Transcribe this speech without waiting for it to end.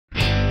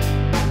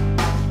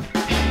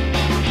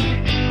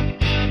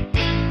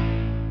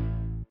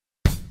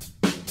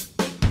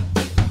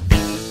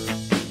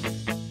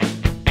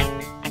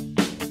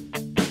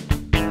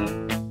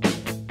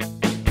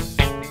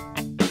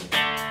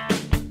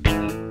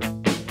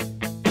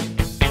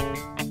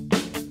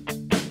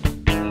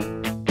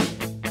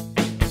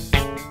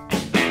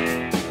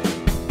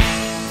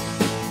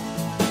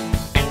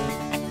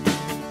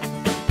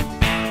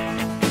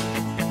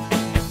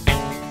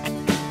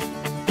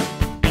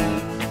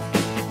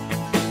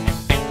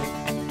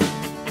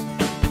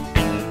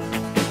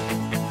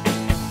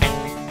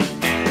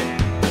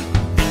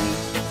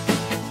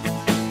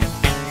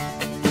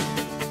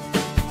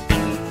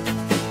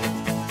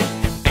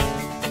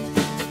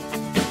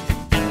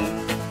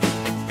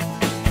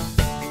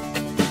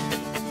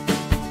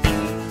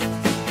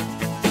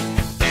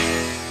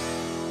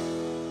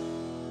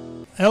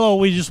Hello,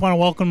 we just want to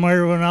welcome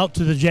everyone out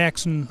to the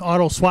Jackson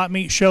Auto Swap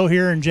Meet show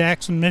here in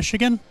Jackson,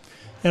 Michigan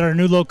at our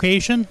new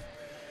location.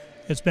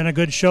 It's been a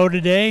good show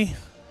today,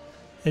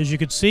 as you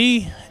can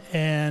see,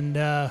 and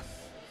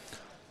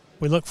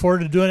we look forward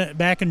to doing it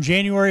back in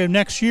January of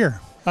next year.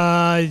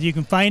 You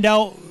can find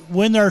out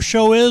when our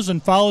show is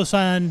and follow us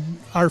on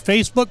our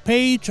Facebook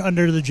page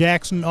under the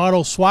Jackson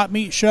Auto Swap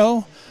Meet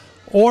show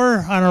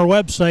or on our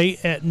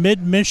website at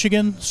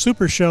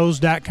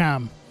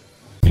midmichigansupershows.com.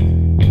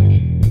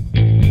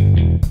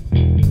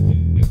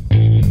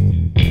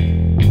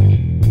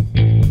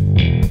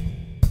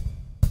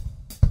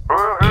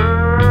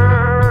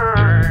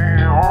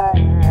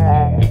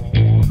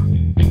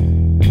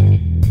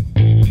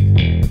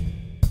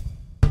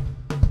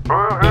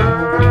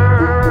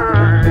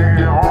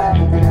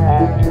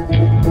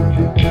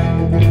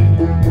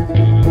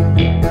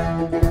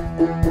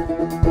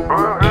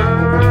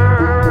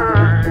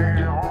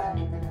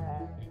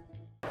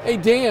 Hey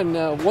Dan,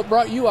 what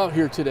brought you out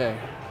here today?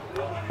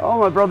 Oh,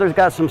 my brother's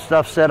got some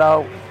stuff set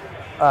out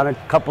on a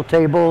couple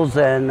tables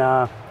and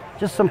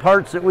just some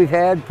parts that we've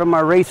had from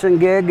our racing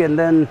gig, and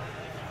then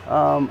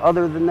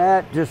other than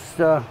that, just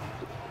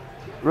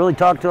really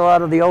talked to a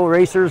lot of the old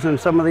racers and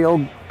some of the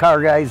old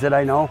car guys that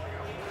I know.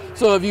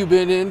 So have you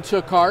been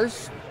into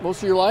cars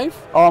most of your life?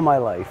 All my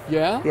life.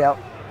 Yeah? Yep.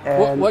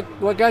 And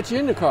what got you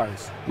into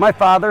cars? My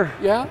father.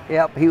 Yeah?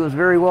 Yep, he was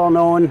very well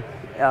known.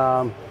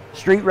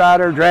 Street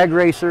rider, drag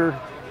racer,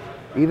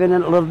 even a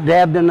little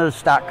dabbed into the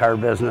stock car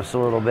business a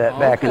little bit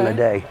back in the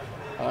day.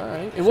 All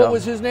right. And what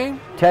was his name?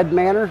 Ted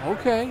Manor.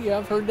 Okay, yeah,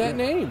 I've heard that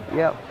name.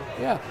 Yep.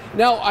 Yeah.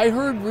 Now I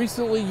heard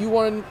recently you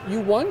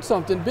won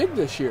something big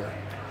this year.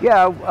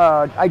 Yeah,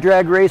 I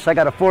drag race. I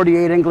got a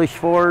 48 English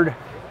Ford,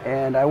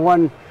 and I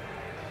won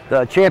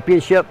the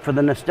championship for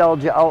the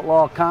Nostalgia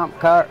Outlaw Comp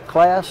car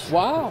class.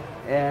 Wow.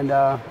 And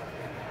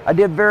I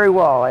did very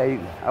well. I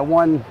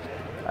won,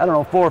 I don't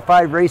know, 4 or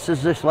 5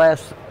 races this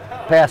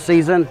past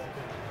season.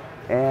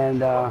 And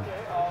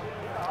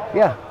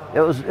yeah, it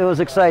was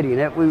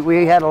exciting.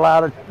 We had a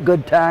lot of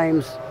good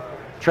times,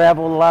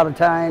 traveled a lot of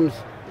times,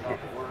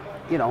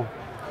 you know,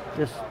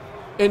 just.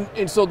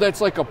 And so that's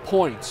like a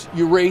points.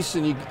 You race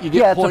and you get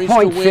yeah, points it's a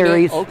point to win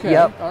series. It? Okay.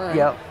 Yep. All right.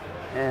 Yep.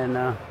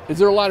 And is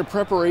there a lot of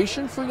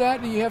preparation for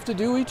that you have to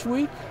do each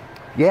week?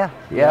 Yeah.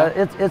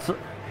 It's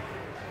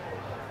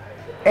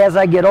as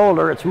I get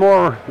older, it's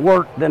more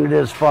work than it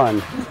is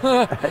fun.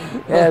 But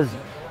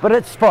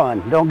it's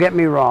fun. Don't get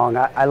me wrong.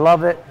 I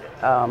love it.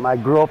 I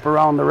grew up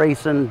around the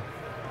racing,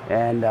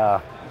 and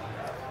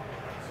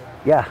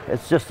yeah,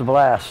 it's just a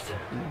blast.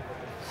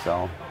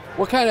 So.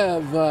 What kind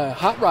of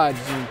hot rods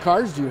and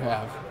cars do you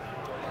have?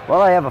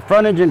 Well, I have a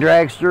front engine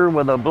dragster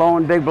with a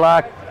blown big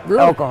block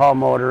alcohol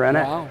motor in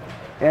it. Wow.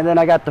 And then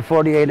I got the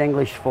 48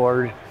 English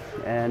Ford.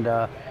 And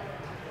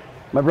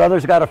my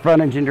brother's got a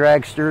front engine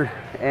dragster,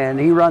 and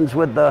he runs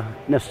with the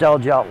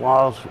Nostalgia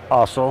Outlaws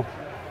also.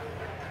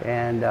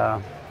 And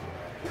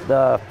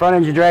the front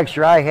engine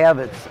dragster I have,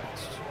 it's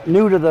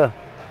new to the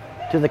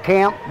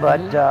camp,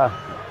 but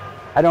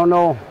I don't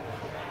know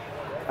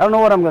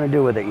what I'm going to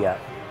do with it yet.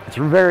 It's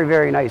a very,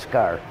 very nice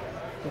car.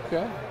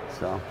 Okay.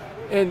 So.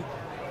 And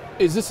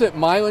is this at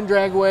Milan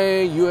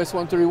Dragway, US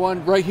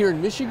 131, right here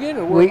in Michigan,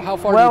 or how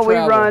far do you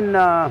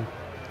travel?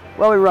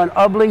 We run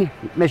Ubley,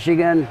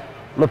 Michigan,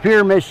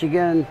 Lapeer,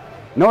 Michigan,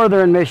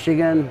 Northern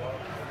Michigan,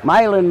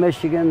 Milan,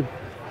 Michigan.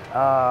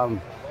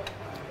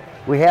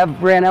 We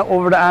have ran out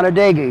over to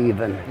Onondaga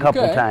even a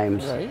couple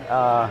times.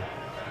 Right.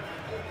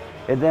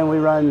 And then we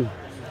run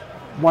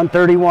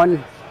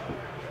 131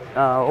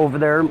 over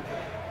there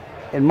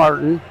in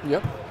Martin.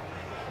 Yep.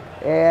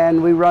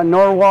 And we run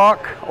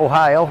Norwalk,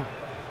 Ohio.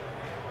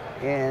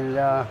 And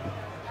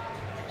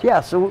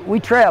yeah, so we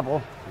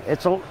travel.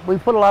 We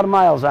put a lot of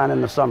miles on in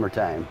the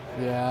summertime.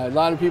 Yeah, a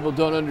lot of people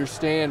don't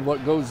understand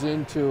what goes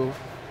into,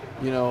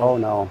 you know. Oh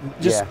no.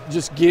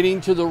 Just getting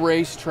to the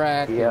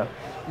racetrack. Yeah.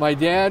 My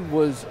dad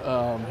was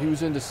he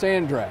was into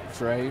sand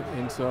drags, right?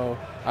 And so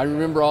I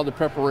remember all the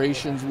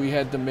preparations we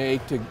had to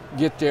make to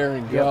get there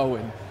and go.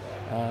 And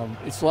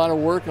it's a lot of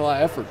work and a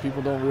lot of effort.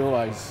 People don't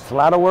realize. It's a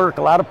lot of work,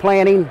 a lot of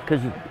planning,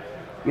 because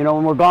you know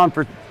when we're gone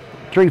for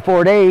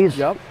 3-4 days,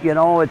 you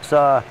know it's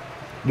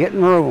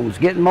getting rooms,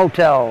 getting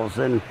motels,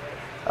 and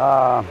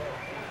but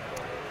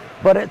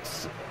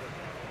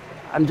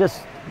I'm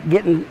just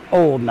getting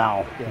old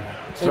now. Yeah.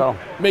 So and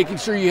making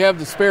sure you have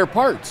the spare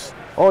parts.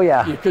 Oh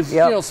yeah. Because you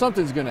know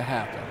something's going to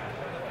happen.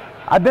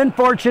 I've been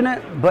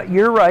fortunate, but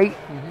you're right.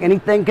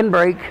 Anything can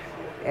break,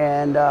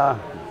 and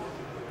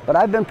but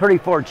I've been pretty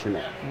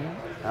fortunate.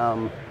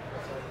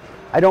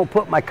 I don't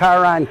put my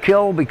car on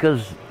kill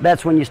because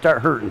that's when you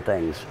start hurting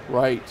things.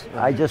 Right.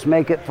 I just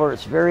make it for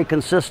it's very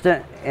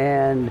consistent,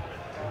 and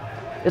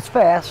it's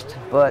fast,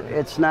 but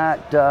it's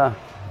not.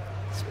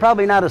 It's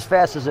probably not as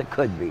fast as it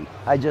could be.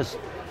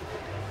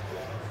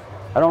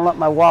 I don't let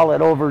my wallet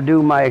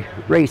overdo my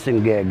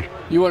racing gig.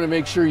 You want to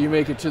make sure you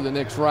make it to the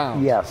next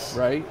round. Yes.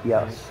 Right?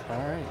 Yes. All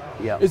right.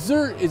 Yeah. Is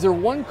there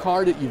one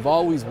car that you've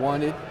always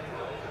wanted?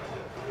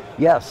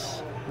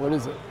 Yes. What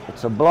is it?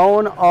 It's a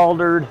blown,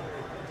 altered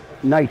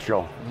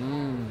Nitro.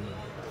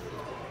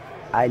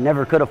 I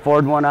never could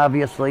afford one,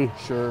 obviously.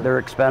 Sure. They're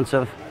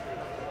expensive,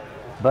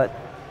 but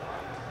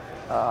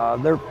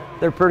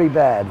they're pretty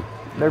bad.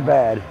 They're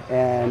bad,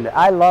 and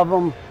I love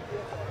them.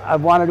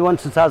 I've wanted one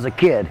since I was a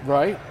kid.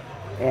 Right.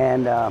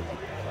 And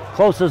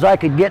close as I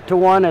could get to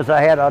one is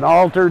I had an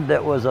altered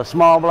that was a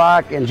small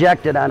block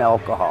injected on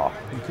alcohol.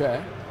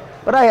 Okay.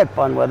 But I had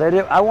fun with it.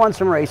 I won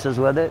some races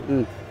with it,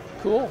 and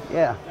Cool.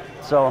 yeah.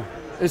 So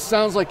It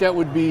sounds like that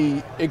would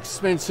be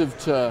expensive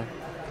to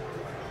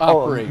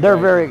operate. they're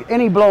right?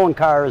 any blowing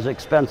car is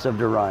expensive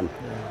to run.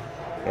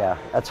 Yeah,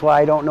 that's why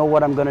I don't know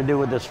what I'm going to do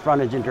with this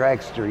front engine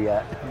dragster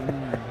yet.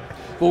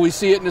 Will we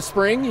see it in the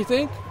spring, you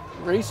think?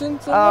 Racing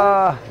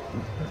somewhere?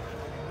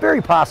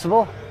 Very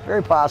possible.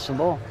 Very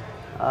possible.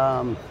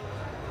 I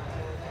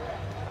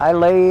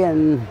lay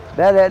in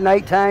bed at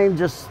nighttime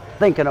just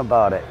thinking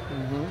about it.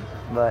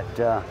 But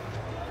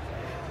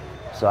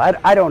so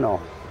I don't know.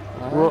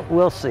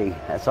 We'll see.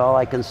 That's all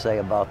I can say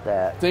about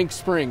that. Think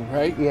spring,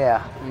 right?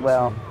 Yeah.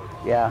 Well,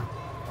 yeah.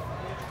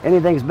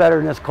 Anything's better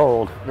than this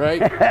cold. Right.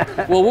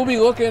 Well, we'll be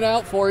looking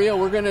out for you.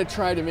 We're going to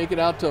try to make it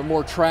out to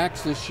more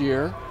tracks this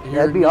year here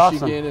That'd in be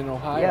Michigan awesome. and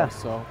Ohio. Yeah.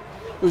 So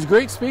it was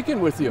great speaking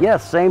with you.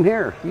 Yes, same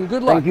here. And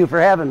good luck. Thank you for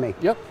having me.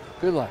 Yep.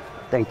 Good luck.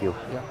 Thank you.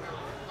 Yeah.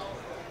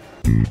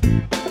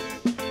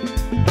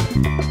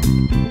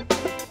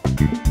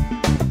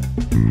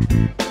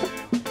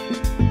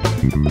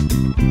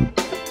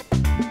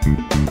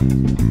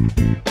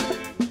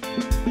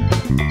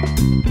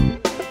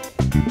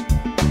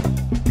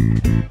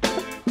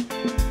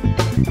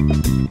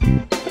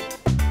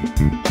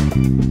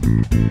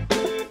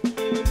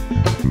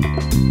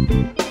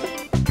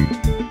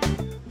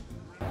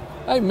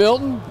 Hi,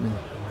 Milton.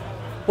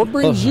 What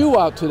brings you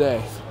out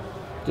today?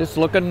 Just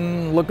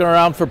looking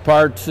around for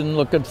parts and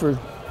looking for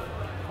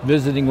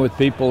visiting with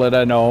people that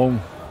I know.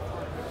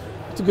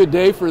 It's a good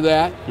day for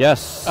that.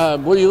 Yes,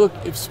 What do you look?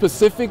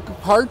 Specific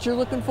parts you're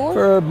looking for?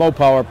 for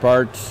Mopower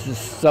parts,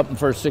 just something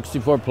for a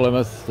 '64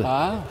 Plymouth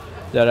Ah,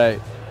 that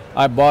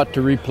I bought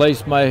to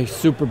replace my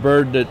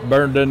Superbird that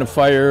burned in a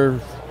fire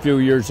a few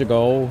years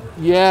ago.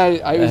 yeah.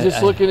 I was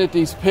just looking at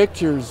these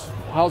pictures.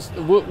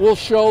 We'll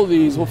show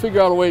these. We'll figure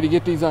out a way to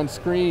get these on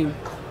screen.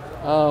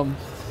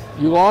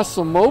 You lost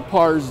some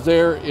Mopars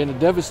there in a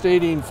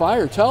devastating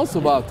fire. Tell us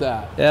about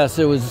that. Yes,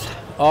 it was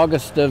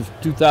August of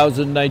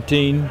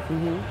 2019.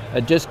 I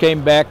just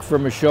came back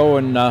from a show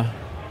in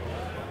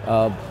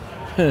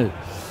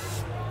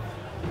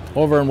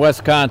over in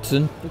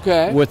Wisconsin.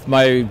 Okay. With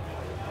my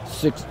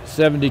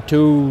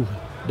 72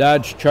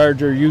 Dodge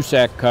Charger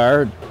USAC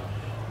car,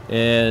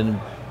 and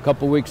a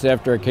couple weeks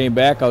after I came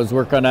back, I was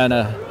working on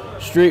a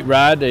street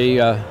rod,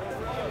 a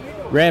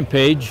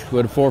Rampage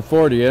with a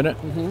 440 in it,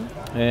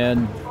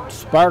 and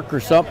spark or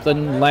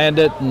something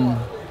landed and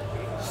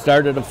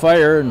started a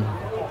fire and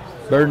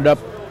burned up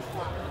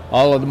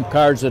all of them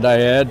cars that I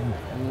had.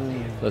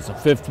 That's a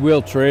fifth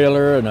wheel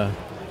trailer and a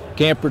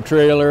camper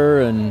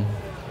trailer and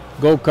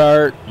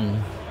go-kart,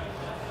 and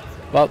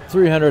about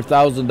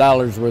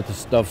 $300,000 worth of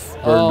stuff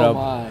burned up. Oh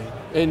my!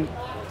 And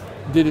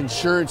did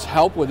insurance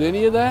help with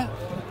any of that?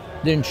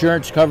 The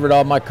insurance covered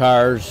all my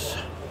cars.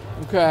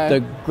 Okay. The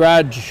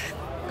garage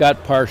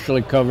got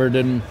partially covered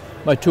and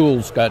my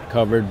tools got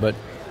covered, but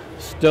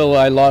still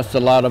I lost a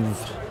lot of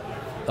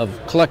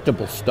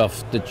collectible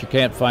stuff that you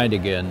can't find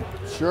again.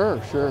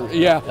 Sure.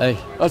 Yeah.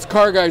 Us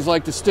car guys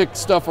like to stick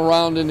stuff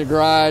around in the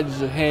garage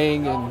to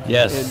hang and,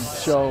 Yes. and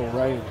show,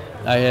 right?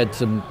 I had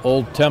some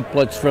old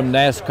templates from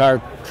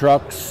NASCAR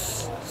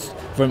trucks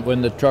from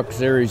when the truck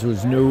series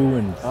was new,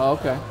 and Oh,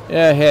 okay.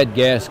 yeah, I had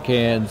gas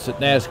cans,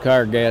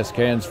 NASCAR gas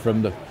cans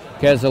from the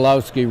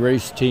Keselowski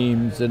race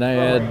teams, and I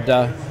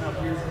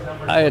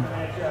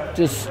had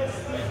just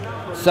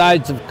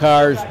sides of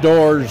cars,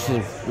 doors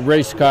of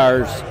race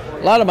cars.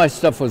 A lot of my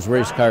stuff was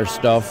race car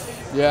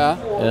stuff. Yeah.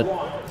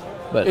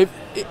 But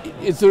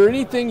Is there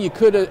anything you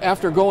could have,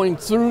 after going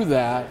through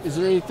that, is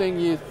there anything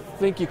you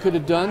think you could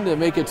have done to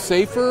make it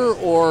safer,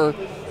 or?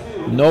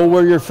 know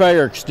where your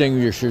fire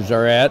extinguishers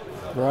are at,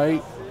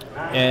 Right.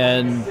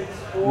 and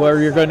where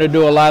you're going to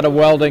do a lot of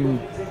welding,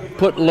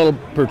 put a little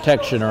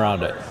protection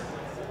around it.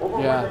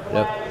 Yeah.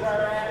 Yep.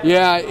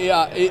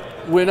 Yeah.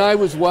 When I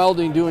was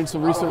welding, doing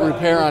some recent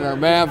repair on our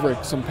Maverick,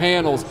 some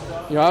panels,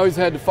 I always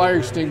had the fire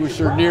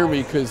extinguisher near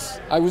me because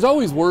I was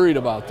always worried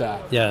about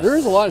that. Yes.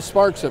 There's a lot of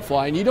sparks that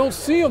fly, and you don't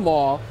see them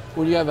all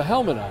when you have a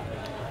helmet on.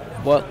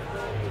 Well,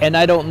 and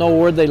I don't know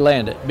where they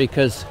landed,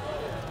 because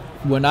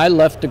when I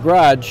left the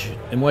garage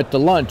and went to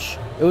lunch,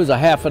 it was a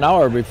half an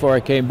hour before I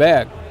came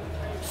back.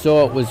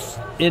 So it was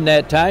in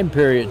that time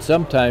period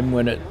sometime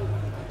when it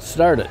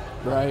started.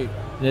 Right.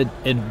 It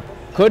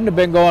couldn't have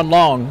been going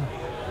long.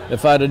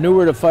 If I'd have knew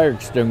where the fire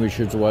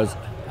extinguishers was,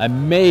 I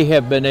may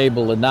have been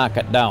able to knock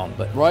it down,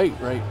 but Right.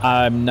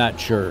 I'm not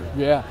sure.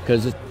 Yeah.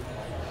 Because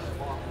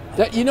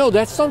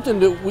That's something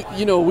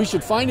that we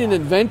should find an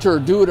inventor or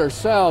do it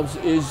ourselves.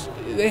 Is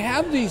they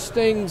have these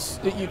things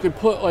that you could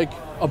put like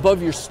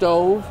above your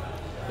stove,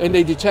 and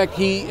they detect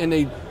heat, and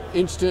they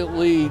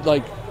instantly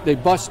they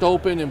bust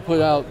open and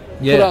put out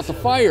Yes. the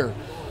fire.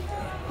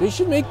 They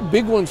should make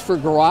big ones for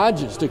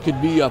garages that could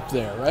be up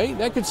there, right?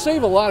 That could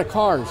save a lot of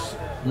cars.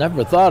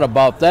 Never thought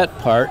about that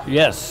part,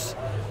 yes.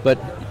 But,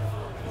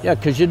 yeah,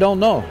 because you don't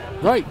know.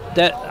 Right.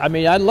 I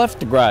mean, I left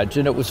the garage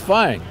and it was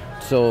fine.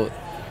 So,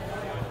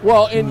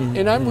 well,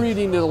 and I'm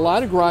reading that a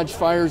lot of garage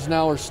fires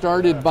now are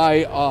started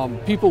by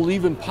people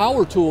leaving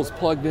power tools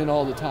plugged in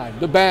all the time,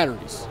 the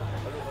batteries.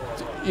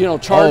 You know,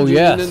 charging,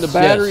 and then the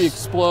battery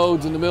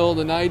explodes in the middle of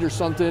the night or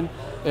something,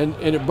 and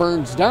it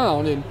burns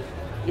down. And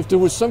if there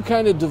was some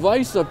kind of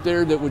device up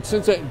there that would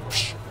sense that,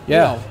 you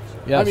know,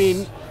 I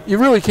mean, you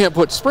really can't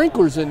put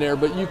sprinklers in there,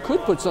 but you could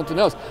put something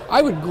else.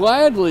 I would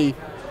gladly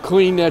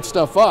clean that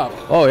stuff up.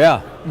 Oh,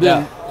 yeah.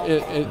 Then,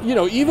 you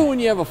know, even when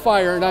you have a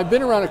fire, and I've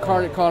been around a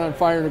car that caught on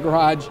fire in a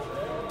garage,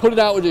 put it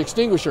out with the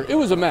extinguisher. It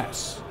was a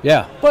mess.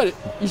 Yeah. But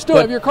you still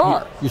have your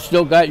car. You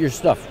still got your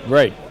stuff.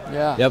 Right.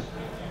 Yeah. Yep.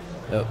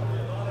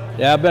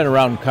 Yeah, I've been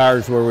around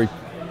cars where we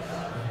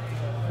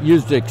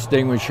used the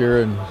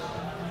extinguisher and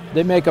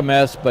they make a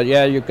mess, but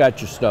yeah, you got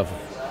your stuff.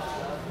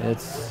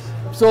 It's.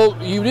 So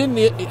you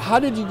didn't, how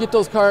did you get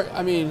those cars,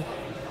 I mean,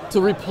 to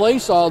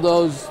replace all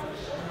those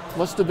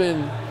must have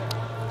been.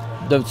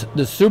 The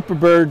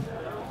Superbird,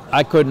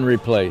 I couldn't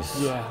replace.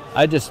 Yeah.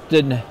 I just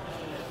didn't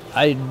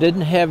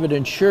have it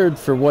insured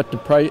for what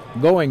the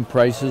going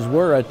prices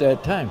were at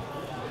that time.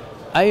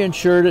 I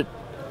insured it.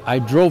 I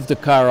drove the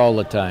car all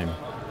the time.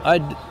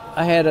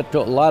 I had it to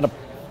a lot of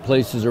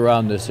places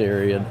around this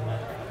area,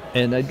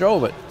 and I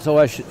drove it. So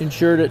I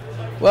insured it.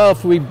 Well,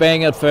 if we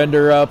bang a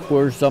fender up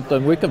or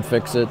something, we can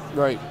fix it.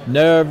 Right.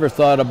 Never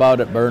thought about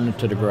it burning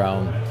to the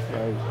ground.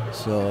 Right.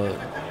 So.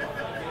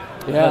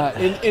 Yeah,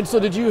 and so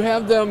did you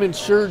have them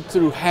insured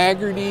through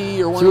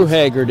Haggerty or one? Through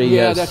Haggerty,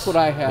 yeah, yes. That's what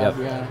I have.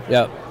 Yep.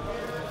 Yeah.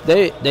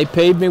 Yep. They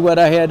paid me what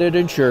I had it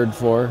insured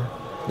for.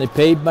 They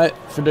paid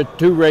for the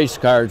 2 race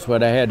cars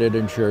what I had it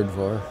insured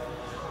for.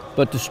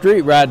 But the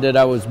street rod that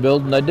I was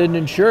building, I didn't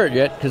insure it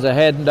yet because I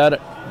hadn't got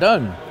it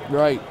done.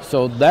 Right.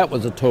 So that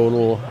was a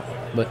total.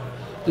 But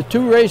the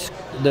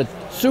the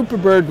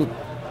Superbird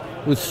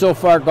was so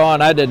far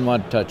gone, I didn't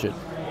want to touch it.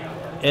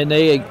 And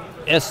they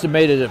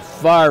estimated it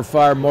far,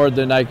 far more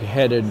than I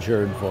had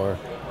insured for.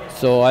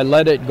 So I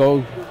let it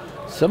go.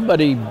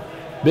 Somebody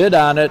bid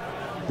on it.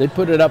 They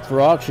put it up for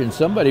auction.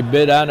 Somebody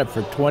bid on it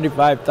for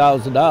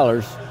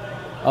 $25,000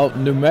 out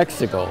in New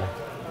Mexico.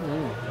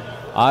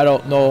 I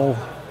don't know.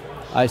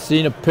 I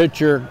seen a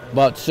picture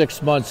about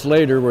 6 months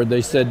later where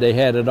they said they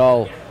had it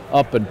all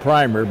up in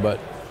primer, but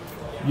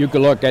you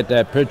can look at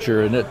that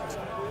picture and it.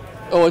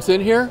 Oh, it's in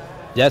here?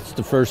 That's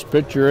the first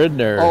picture in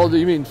there. Oh,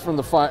 you mean from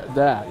the fire?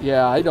 That?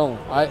 Yeah, I don't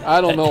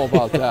know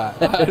about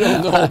that. I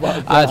don't know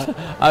about that.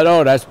 I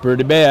know that's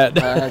pretty bad.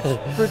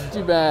 That's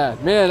pretty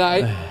bad, man.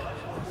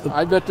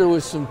 I bet there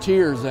was some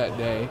tears that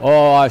day.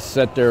 Oh, I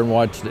sat there and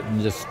watched it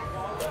and just.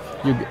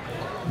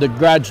 The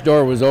garage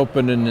door was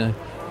open and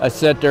I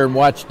sat there and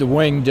watched the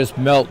wing just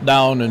melt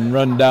down and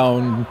run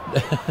down.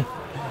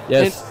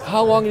 Yes. And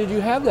how long did you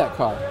have that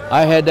car?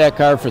 I had that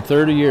car for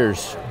 30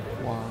 years.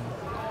 Wow.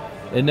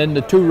 And then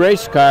the 2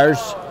 race cars,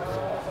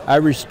 I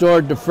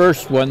restored the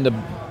first one, the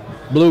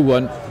blue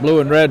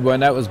and red one.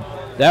 That was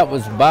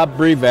Bob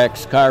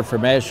Brevak's car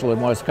from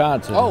Ashland,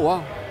 Wisconsin. Oh,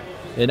 wow.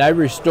 And I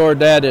restored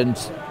that in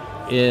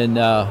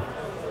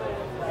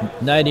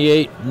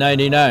 98,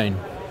 99.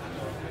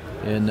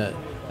 And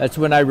that's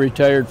when I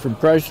retired from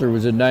Chrysler,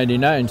 was in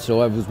 99.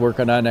 So I was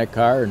working on that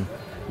car and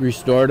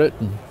restored it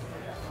and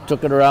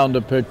took it around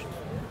to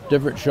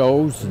different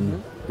shows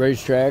and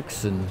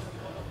racetracks. And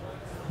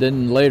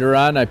then later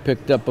on, I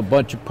picked up a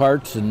bunch of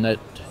parts, and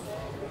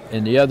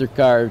the other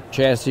car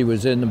chassis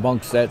was in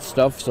amongst that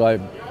stuff. So I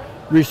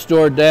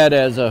restored that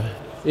as a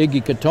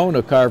Iggy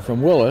Katona car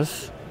from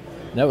Willis.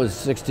 That was a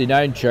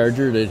 69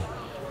 Charger that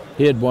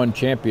he had won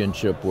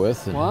championship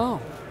with. And,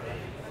 wow.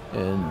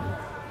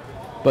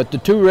 But the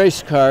 2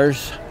 race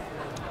cars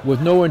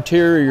with no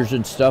interiors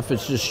and stuff,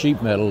 it's just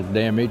sheet metal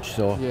damage.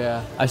 So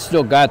yeah. I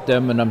still got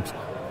them, and I'm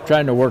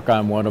trying to work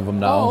on one of them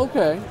now. Oh,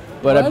 okay.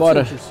 But well, I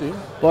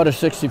bought a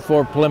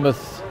 64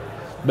 Plymouth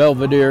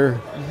Belvedere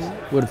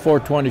with a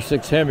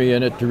 426 Hemi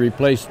in it to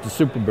replace the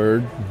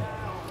Superbird.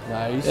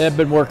 Nice. I've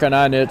been working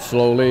on it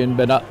slowly and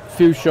been a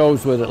few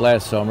shows with it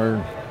last summer.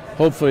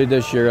 Hopefully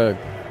this year I'll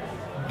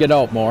get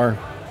out more.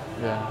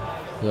 Yeah.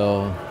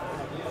 So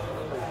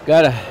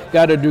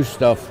gotta do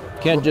stuff.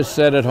 Can't just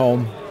sit at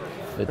home.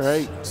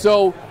 Right.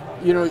 So,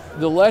 you know,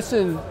 the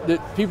lesson that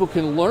people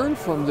can learn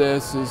from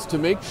this is to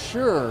make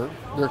sure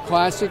their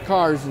classic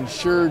cars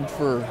insured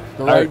for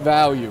the right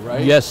value,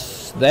 right?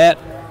 Yes, that,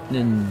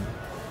 and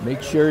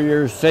make sure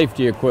your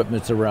safety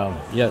equipment's around.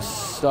 Yes.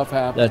 Stuff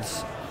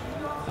happens.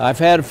 I've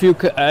had a few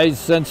guys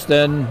since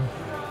then.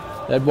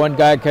 That one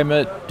guy came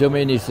up to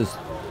me and he says,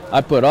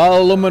 I put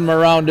all aluminum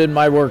around in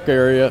my work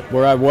area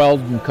where I weld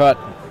and cut.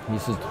 He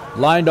says,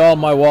 lined all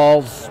my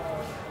walls.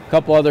 A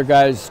couple other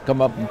guys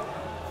come up and,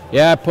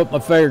 yeah, I put my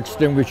fire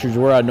extinguishers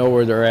where I know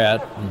where they're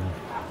at. And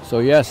so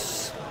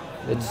yes,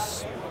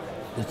 it's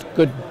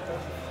good.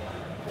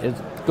 It's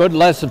a good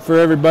lesson for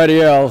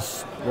everybody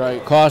else.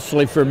 Right.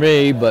 Costly for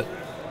me, but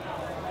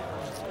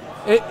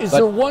Is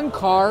there one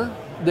car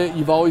that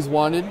you've always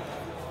wanted?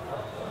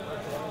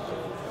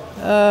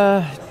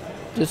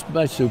 Just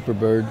my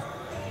Superbird.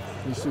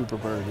 Your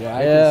Superbird, yeah,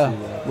 I Yeah, can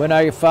see that. when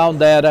I found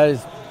that,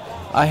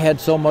 I had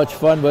so much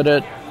fun with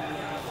it.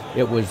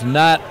 It was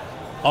not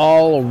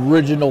all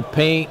original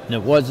paint, and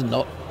it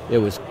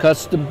was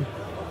custom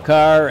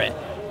car,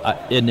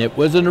 and it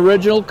was an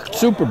original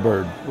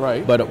Superbird.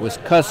 Right. But it was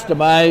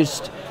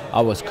customized.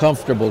 I was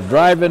comfortable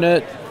driving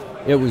it.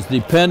 It was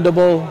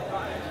dependable,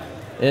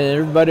 and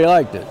everybody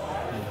liked it,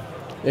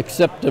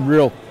 except the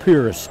real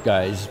purist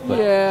guys. But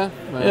Yeah.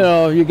 well, you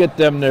know, you get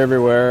them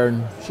everywhere,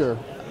 and Sure.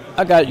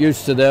 I got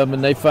used to them,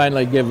 and they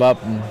finally give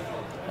up, and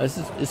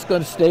it's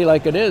going to stay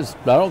like it is.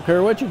 I don't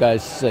care what you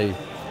guys say.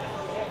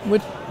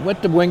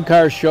 Went to wing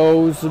car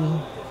shows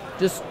and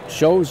just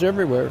shows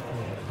everywhere.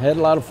 Had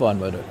a lot of fun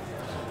with it.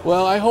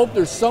 Well, I hope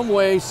there's some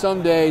way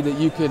someday that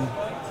you can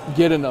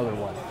get another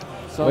one.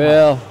 Somehow.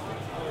 Well,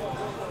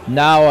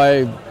 now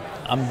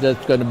I'm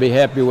just going to be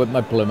happy with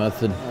my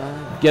Plymouth and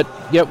get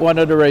one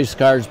of the race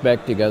cars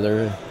back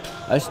together.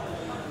 I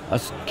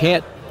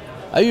can't.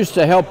 I used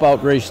to help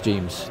out race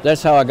teams.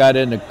 That's how I got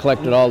in and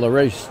collected all the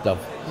race stuff.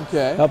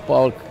 Okay. Help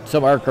out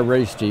some ARCA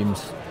race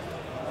teams.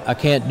 I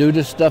can't do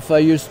the stuff I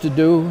used to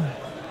do,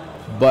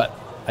 but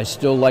I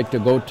still like to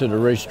go to the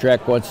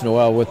racetrack once in a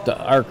while with the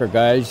ARCA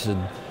guys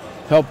and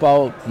help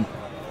out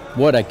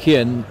what I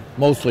can,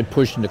 mostly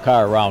pushing the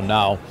car around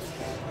now.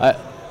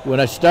 When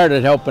I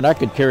started helping, I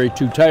could carry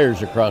 2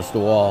 tires across the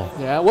wall.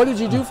 Yeah. What did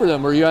you do for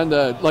them? Were you on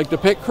the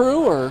pit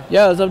crew or?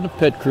 Yeah, I was on the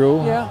pit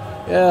crew. Yeah.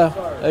 Yeah,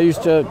 I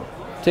used to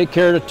take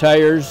care of the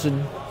tires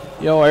and,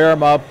 air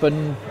them up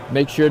and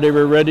make sure they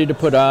were ready to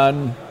put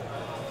on.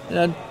 And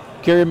then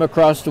carry them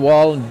across the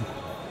wall and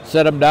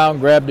set them down,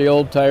 grab the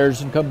old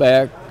tires and come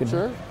back. And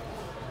Sure.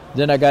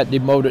 then I got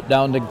demoted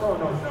down to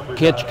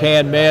catch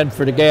can man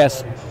for the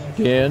gas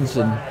cans.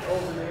 And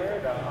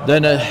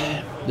then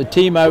the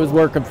team I was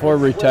working for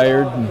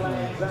retired.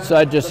 And so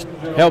I just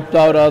helped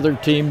out other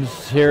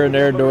teams here and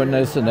there doing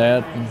this and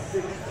that. And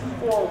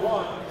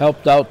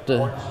helped out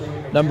the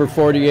number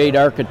 48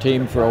 ARCA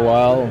team for a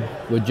while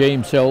with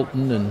James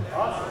Hilton,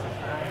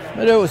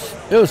 but it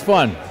was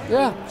fun.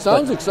 Yeah,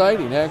 sounds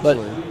exciting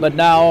actually. But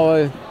now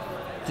I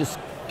just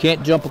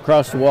can't jump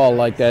across the wall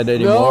like that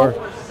anymore.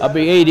 No. I'll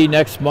be 80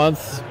 next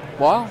month.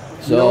 Wow, you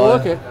So, don't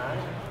look it.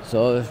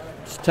 So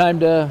it's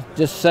time to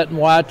just sit and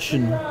watch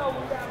and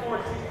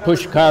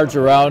push cars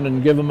around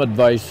and give them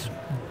advice.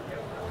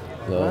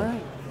 So, All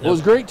right. Well, it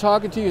was great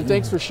talking to you, and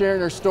thanks for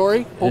sharing our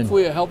story.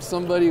 Hopefully it helps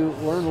somebody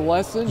learn a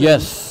lesson.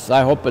 Yes,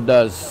 I hope it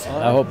does.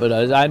 I hope it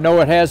does. I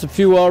know it has a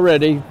few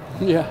already.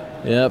 Yeah.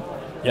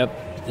 Yep.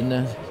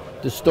 And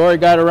the story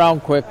got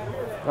around quick.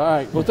 All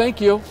right. Well, thank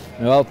you.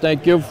 Well,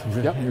 thank you.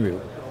 Yep.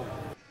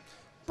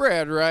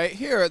 Brad Wright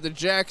here at the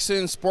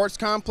Jackson Sports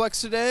Complex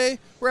today.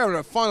 We're having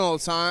a fun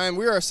old time.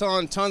 We are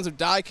selling tons of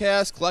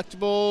die-cast,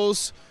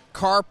 collectibles,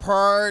 car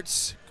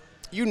parts,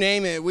 you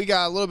name it. We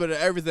got a little bit of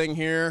everything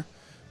here.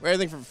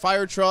 Everything from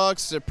fire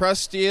trucks to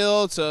pressed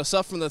steel to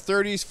stuff from the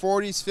 30s,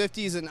 40s,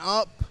 50s, and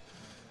up.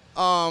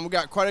 We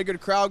got quite a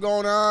good crowd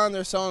going on.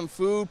 They're selling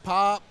food,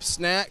 pop,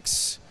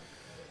 snacks.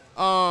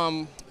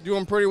 Doing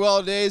pretty well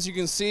today, as you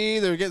can see.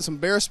 They're getting some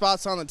bare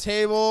spots on the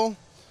table.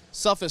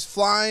 Stuff is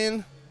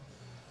flying.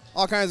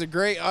 All kinds of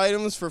great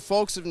items for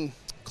folks and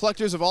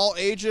collectors of all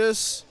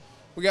ages.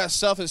 We got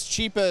stuff as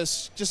cheap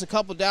as just a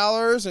couple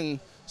dollars,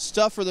 and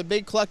stuff for the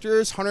big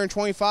collectors,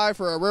 $125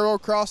 for a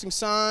railroad crossing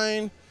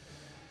sign.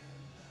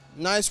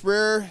 Nice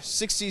rare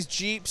 60s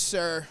Jeeps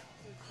are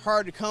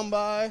hard to come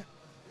by.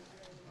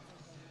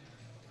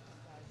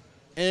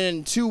 And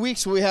in 2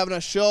 weeks we'll be having a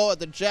show at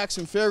the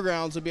Jackson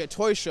Fairgrounds. It'll be a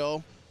toy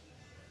show.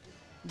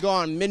 Go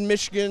on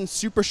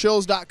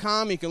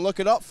midmichigansupershows.com. You can look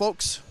it up,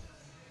 folks.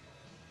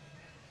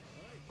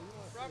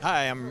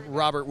 Hi, I'm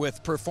Robert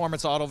with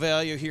Performance Auto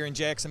Value here in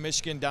Jackson,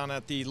 Michigan, down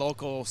at the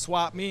local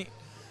swap meet.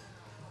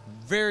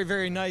 Very,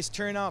 very nice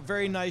turnout,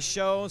 very nice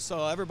show,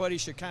 so everybody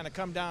should kind of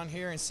come down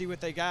here and see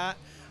what they got.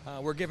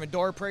 We're giving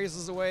door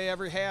prizes away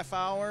every half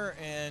hour,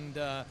 and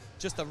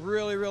just a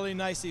really, really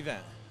nice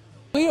event.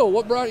 Leo,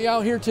 what brought you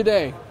out here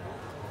today?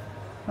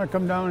 I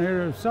come down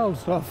here to sell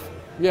stuff,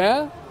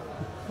 Yeah?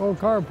 old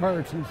car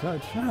parts and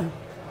such.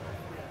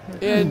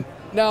 And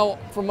now,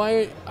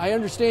 I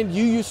understand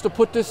you used to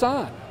put this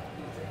on.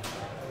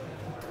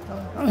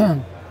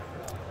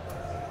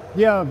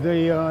 Yeah,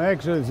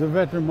 actually it's the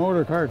Veteran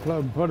Motor Car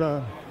Club put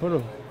a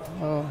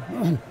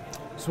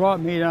swap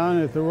meet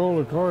on at the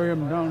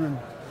Rollatorium down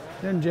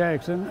in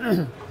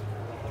Jackson.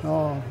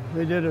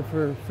 They did it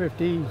for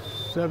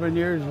 57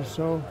 years or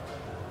so.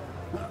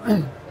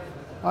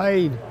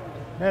 I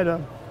had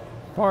a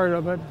part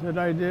of it that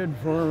I did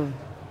for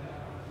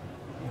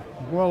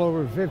well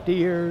over 50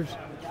 years.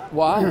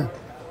 Wow.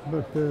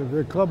 But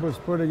the club was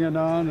putting it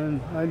on,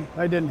 and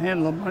I didn't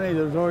handle the money.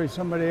 There was always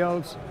somebody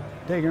else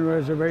taking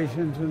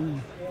reservations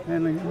and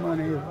handling the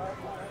money.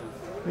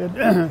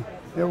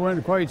 It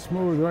went quite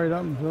smooth right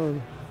up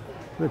until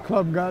the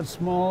club got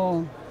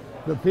small.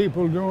 The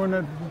people doing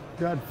it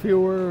got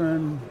fewer,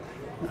 and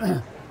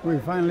we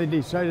finally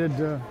decided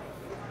to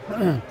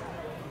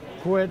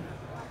quit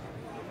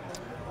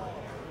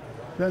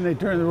then they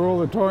turned the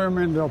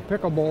rollatorium into a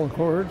pickleball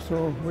court,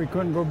 so we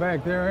couldn't go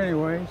back there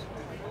anyways.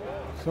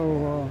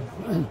 So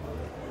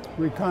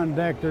we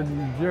contacted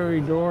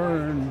Jerry Dorr,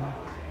 and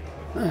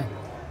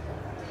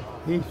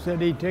he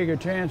said he'd take a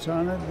chance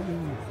on it,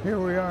 and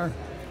here we are.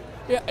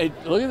 Yeah,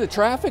 look at the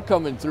traffic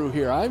coming through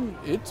here.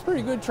 It's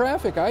pretty good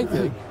traffic, I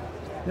think.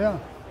 Yeah,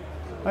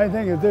 I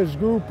think if this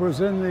group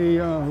was in the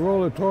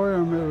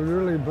rollatorium,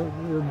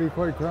 it would be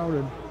quite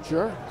crowded.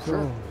 Sure,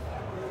 sure.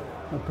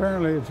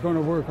 Apparently it's going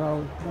to work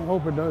out. I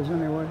hope it does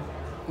anyway.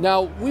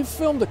 Now, we've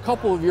filmed a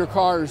couple of your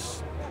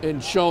cars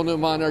and shown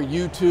them on our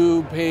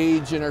YouTube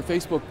page and our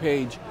Facebook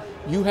page.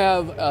 You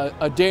have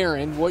a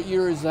Darren. What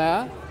year is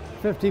that?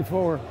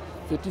 54.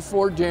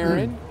 54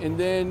 Darren. And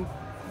then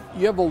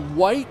you have a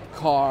white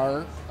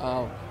car,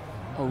 a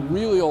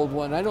really old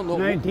one. I don't know.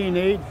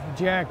 1908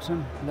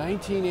 Jackson.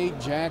 1908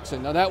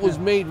 Jackson. Now, that was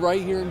made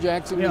right here in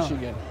Jackson,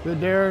 Michigan. The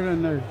Darren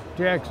and the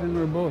Jackson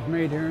were both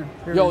made here.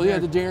 Oh, yeah,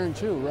 the Darren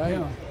too, right?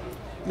 Yeah.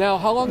 Now,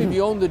 how long have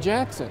you owned the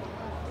Jackson?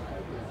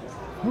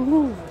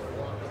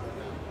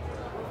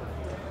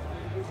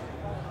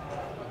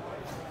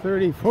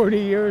 30, 40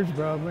 years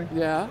probably.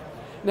 Yeah.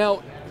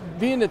 Now,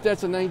 being that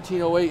that's a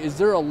 1908,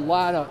 is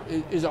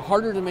it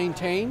harder to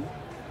maintain?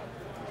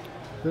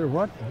 They're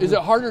what? Is it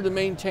harder to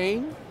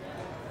maintain?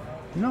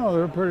 No,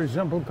 they're a pretty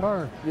simple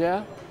car.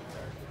 Yeah.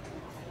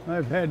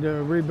 I've had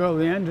to rebuild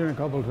the engine a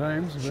couple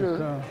times, but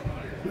Sure.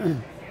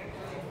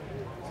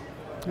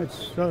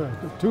 It's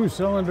a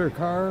two-cylinder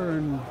car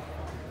and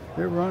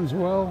it runs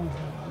well.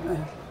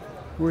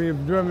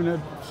 We've driven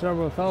it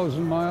several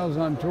thousand miles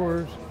on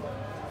tours.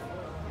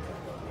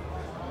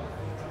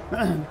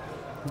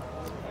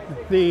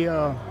 We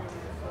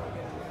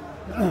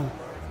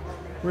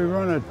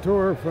run a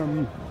tour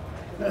from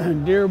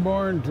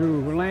Dearborn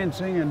to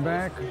Lansing and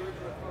back.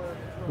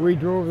 We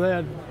drove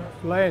that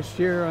last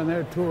year on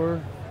that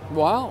tour.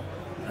 Wow.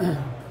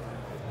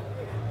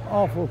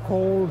 Awful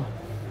cold.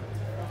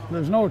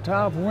 There's no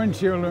top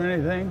windshield or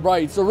anything.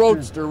 Right, it's a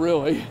roadster,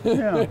 really.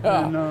 Yeah,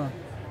 and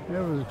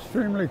it was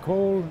extremely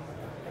cold.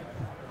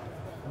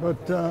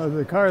 But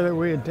the car that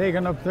we had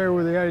taken up there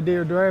with the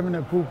idea of driving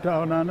it pooped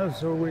out on us,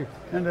 so we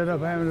ended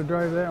up having to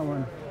drive that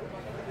one.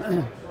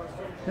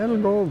 It'll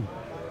go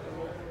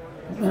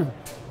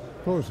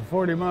close to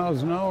 40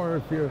 miles an hour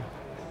if you're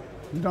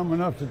dumb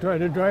enough to try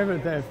to drive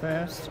it that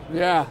fast.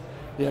 Yeah,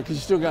 because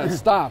you still got to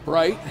stop,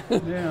 right?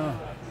 Yeah.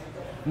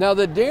 Now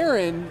the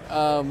Darren,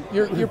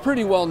 you're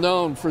pretty well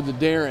known for the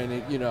Darren,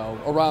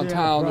 around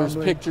town. Probably. There's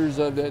pictures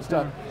of that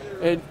stuff,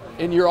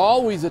 and you're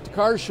always at the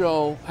car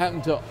show,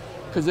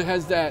 because it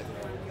has that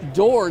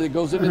door that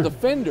goes into the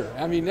fender.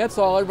 I mean, that's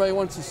all everybody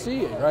wants to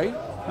see it, right?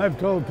 I've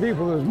told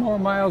people there's more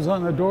miles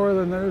on the door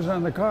than there is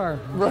on the car.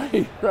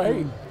 Right,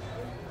 right.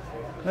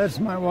 That's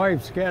my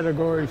wife's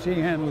category. She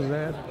handles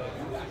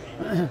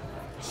that.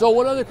 So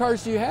what other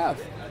cars do you have?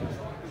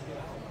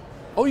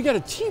 Oh, you got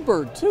a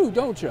T-Bird too,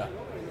 don't you?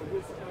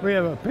 We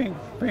have a pink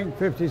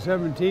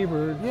 57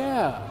 T-Bird.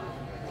 Yeah.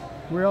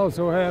 We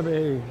also have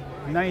a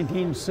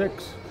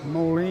 1906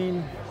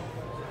 Moline,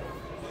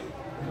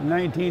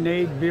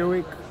 1908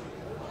 Buick,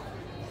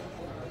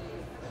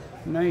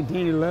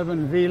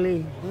 1911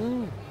 Veely,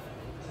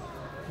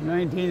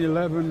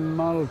 1911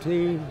 Model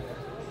T,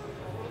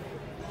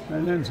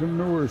 and then some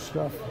newer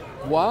stuff.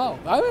 Wow.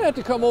 I'm gonna have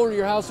to come over to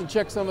your house and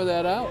check some of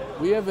that out.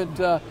 I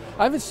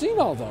haven't seen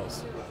all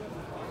those.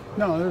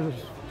 No, there's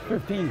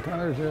 15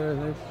 cars there, I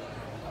think.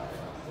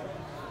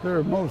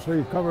 They're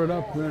mostly covered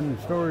up in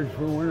storage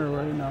for winter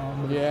right now.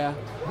 But yeah.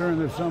 During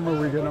the summer,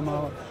 we get them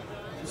out.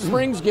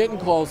 Spring's getting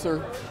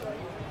closer.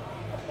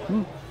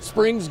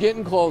 Spring's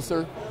getting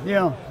closer.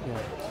 Yeah.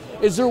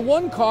 Is there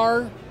one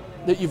car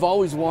that you've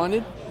always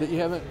wanted that you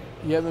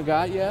haven't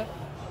got yet?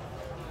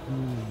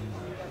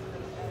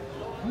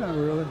 Not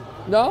really.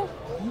 No?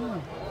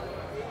 No.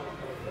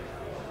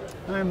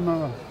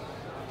 I'm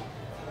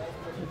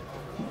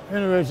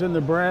interested in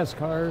the brass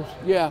cars.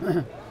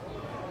 Yeah.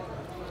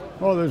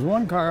 Well, there's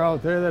one car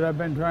out there that I've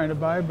been trying to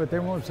buy, but they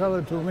won't sell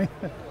it to me.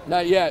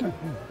 Not yet.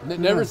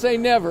 Never say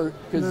never,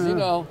 because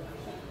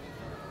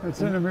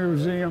It's in a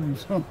museum,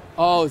 so.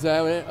 Oh, is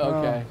that it?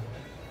 Okay.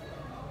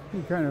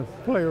 You kind of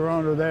play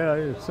around with that.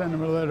 I send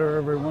them a letter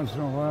every once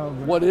in a while.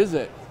 What is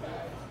it?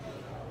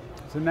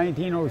 It's a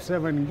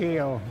 1907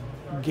 Gale.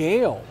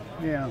 Gale?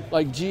 Yeah.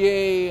 Like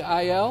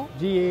G-A-I-L?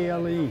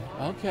 G-A-L-E.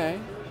 Okay.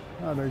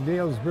 Out of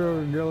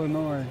Galesburg,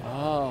 Illinois.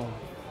 Oh.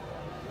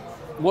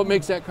 What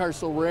makes that car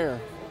so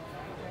rare?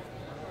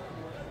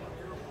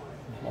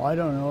 Well, I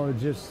don't know.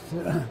 It's just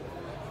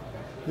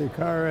the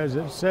car as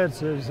it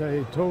sits is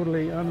a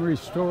totally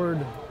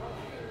unrestored,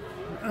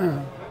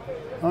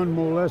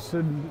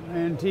 unmolested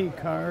antique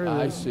car.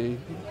 I see.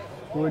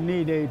 Would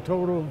need a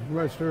total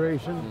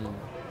restoration.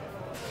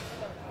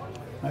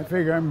 I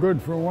figure I'm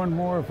good for one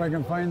more if I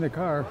can find the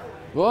car.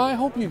 Well, I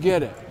hope you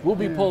get it. We'll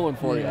be pulling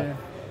for you.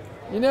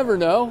 You never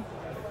know.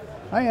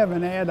 I have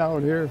an ad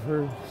out here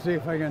for see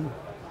if I can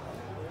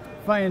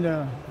find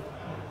a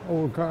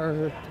old car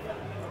that's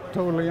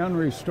totally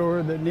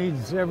unrestored that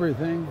needs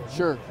everything.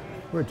 Sure.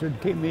 Which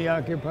would keep me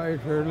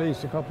occupied for at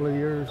least a couple of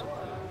years.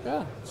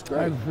 Yeah, it's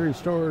great. I've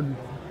restored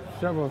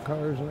several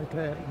cars like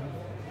that.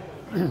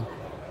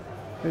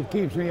 It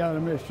keeps me out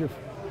of mischief.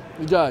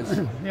 It does.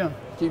 Yeah.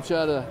 Keeps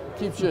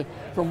you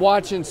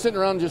from sitting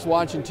around just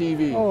watching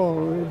TV.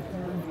 Oh,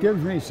 it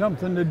gives me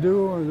something to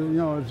do, or, you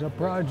know, it's a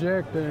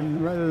project,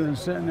 and rather than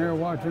sitting there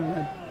watching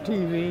that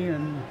TV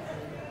and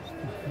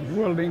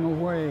wilting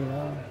away.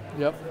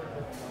 Yep.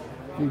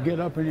 You get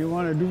up and you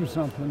want to do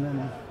something,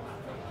 and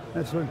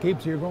that's what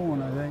keeps you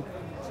going, I think.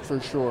 For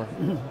sure.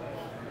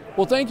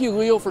 Well, thank you,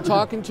 Leo, for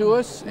talking to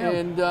us,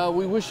 and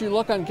we wish you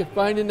luck on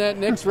finding that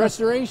next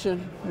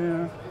restoration.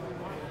 Yeah,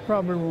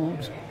 probably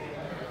won't.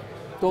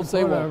 Don't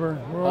say Whatever.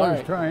 what. We're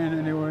always trying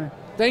anyway.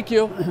 Thank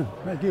you.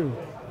 Thank you.